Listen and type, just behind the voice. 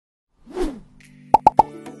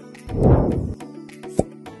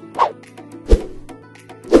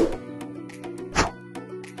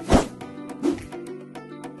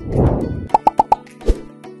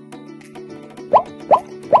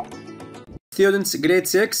students, grade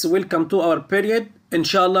 6, welcome to our period.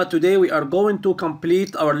 Inshallah, today we are going to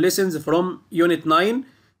complete our lessons from Unit 9,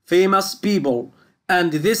 Famous People.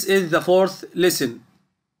 And this is the fourth lesson.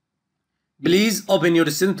 Please open your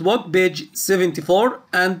student book, page 74,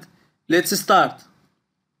 and let's start.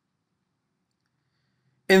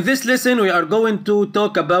 In this lesson, we are going to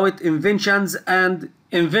talk about inventions and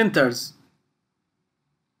inventors.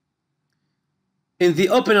 In the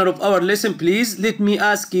opener of our lesson, please let me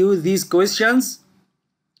ask you these questions.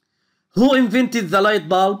 Who invented the light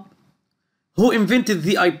bulb? Who invented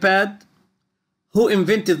the iPad? Who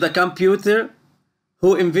invented the computer?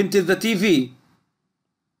 Who invented the TV?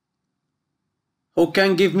 Who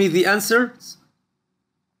can give me the answers?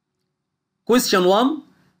 Question 1.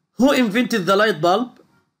 Who invented the light bulb?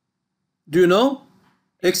 Do you know?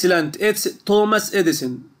 Excellent. It's Thomas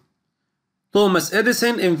Edison. Thomas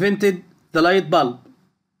Edison invented the light bulb.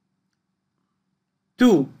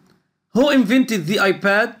 2. Who invented the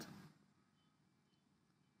iPad?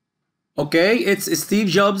 Okay, it's Steve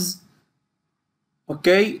Jobs.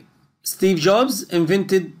 Okay, Steve Jobs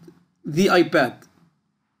invented the iPad.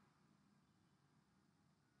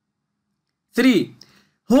 3.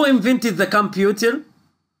 Who invented the computer?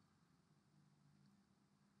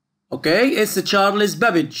 Okay, it's Charles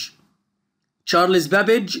Babbage. Charles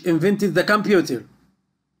Babbage invented the computer.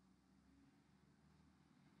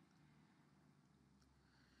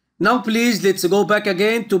 Now please, let's go back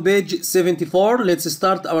again to page 74. Let's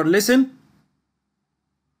start our lesson.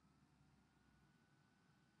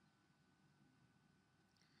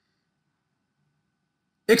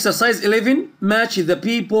 Exercise 11. Match the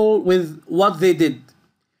people with what they did.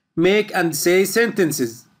 Make and say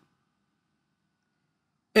sentences.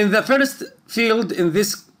 In the first field in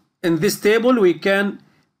this table, we can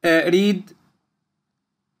read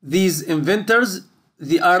these inventors: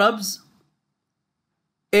 the Arabs,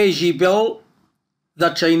 A.G. Bell,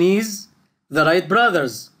 the Chinese, the Wright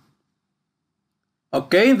brothers.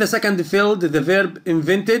 Okay, in the second field, the verb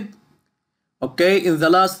invented. Okay, in the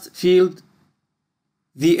last field,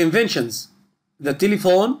 the inventions: the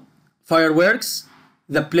telephone, fireworks,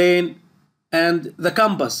 the plane, and the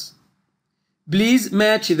compass. Please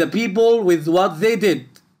match the people with what they did.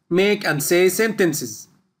 Make and say sentences.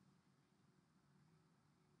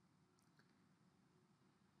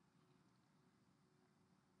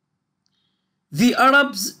 The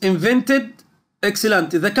Arabs invented,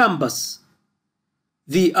 excellent, the compass.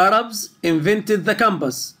 The Arabs invented the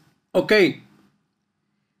compass. Okay.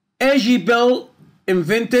 A.G. Bell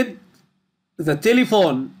invented the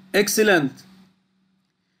telephone. Excellent.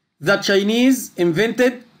 The Chinese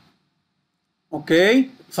invented, okay,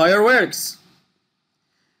 fireworks.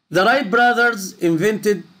 The Wright brothers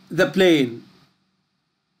invented the plane.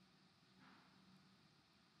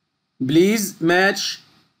 Please match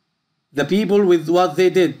the people with what they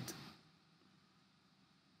did.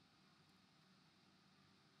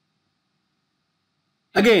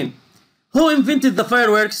 Again, who invented the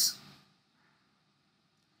fireworks?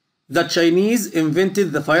 The Chinese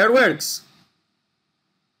invented the fireworks.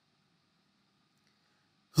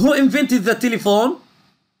 Who invented the telephone?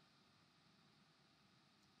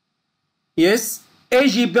 Yes,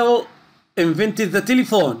 A.G. Bell invented the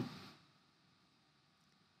telephone.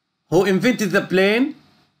 Who invented the plane?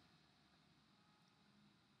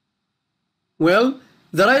 Well,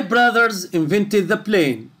 the Wright brothers invented the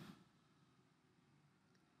plane.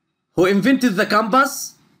 Who invented the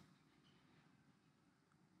compass?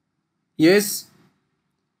 Yes,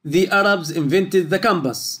 the Arabs invented the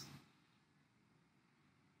compass.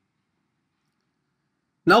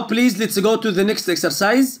 Now please, let's go to the next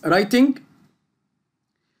exercise, writing.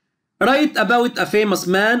 Write about a famous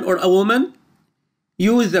man or a woman.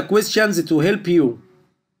 Use the questions to help you.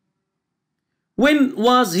 When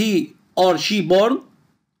was he or she born?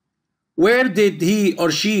 Where did he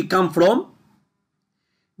or she come from?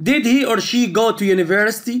 Did he or she go to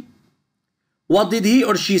university? What did he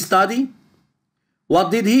or she study?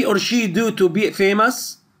 What did he or she do to be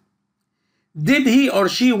famous? Did he or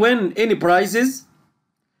she win any prizes?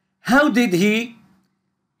 How did he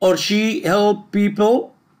or she help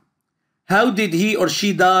people? How did he or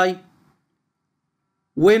she die?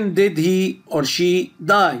 When did he or she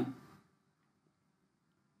die?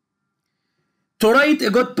 To write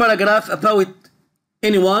a good paragraph about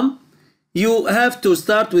anyone, you have to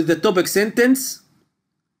start with the topic sentence.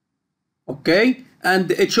 Okay,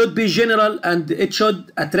 and it should be general and it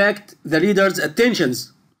should attract the reader's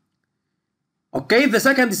attentions. Okay, the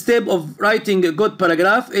second step of writing a good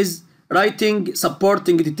paragraph is writing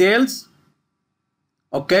supporting details.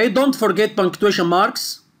 Okay, don't forget punctuation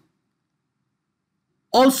marks.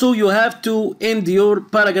 Also, you have to end your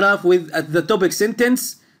paragraph with the topic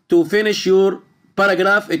sentence to finish your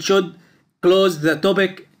paragraph. It should close the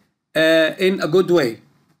topic in a good way.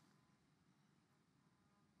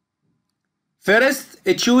 First,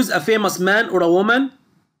 choose a famous man or a woman.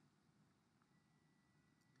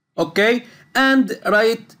 Okay, and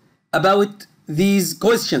write about these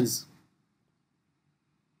questions.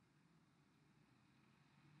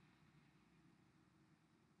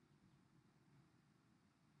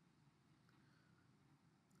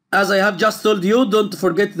 As I have just told you, don't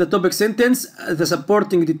forget the topic sentence, the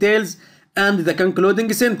supporting details, and the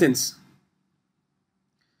concluding sentence.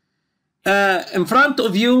 In front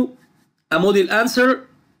of you, a model answer.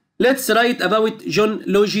 Let's write about John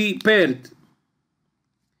Logie Baird.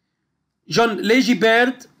 John Logie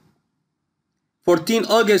Baird, 14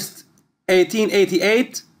 August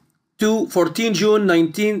 1888 to 14 June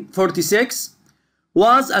 1946,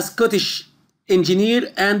 was a Scottish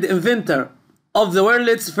engineer and inventor of the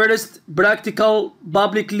world's first practical,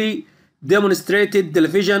 publicly demonstrated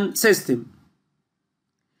television system,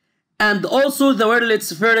 and also the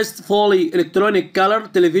world's first fully electronic color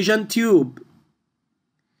television tube.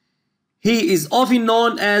 He is often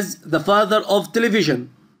known as the father of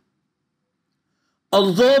television.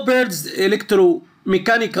 Although Baird's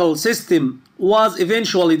electromechanical system was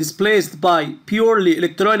eventually displaced by purely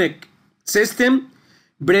electronic system,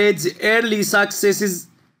 Baird's early successes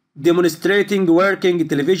demonstrating working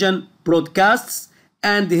television broadcasts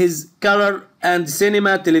and his color and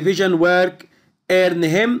cinema television work earned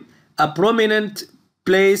him a prominent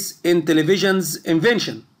place in television's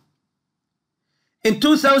invention. In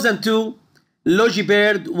 2002, Logie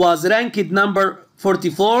Baird was ranked number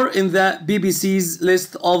 44 in the BBC's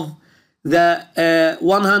list of the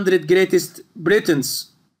 100 greatest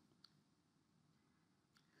Britons,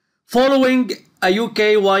 following a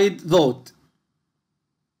UK-wide vote.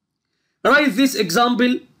 Write this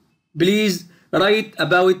example. Please write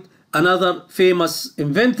about another famous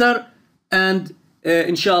inventor, and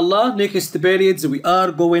inshallah next periods we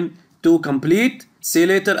are going to complete. See you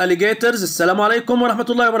later alligators. Assalamu alaikum wa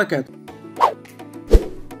rahmatullahi wa barakatuh.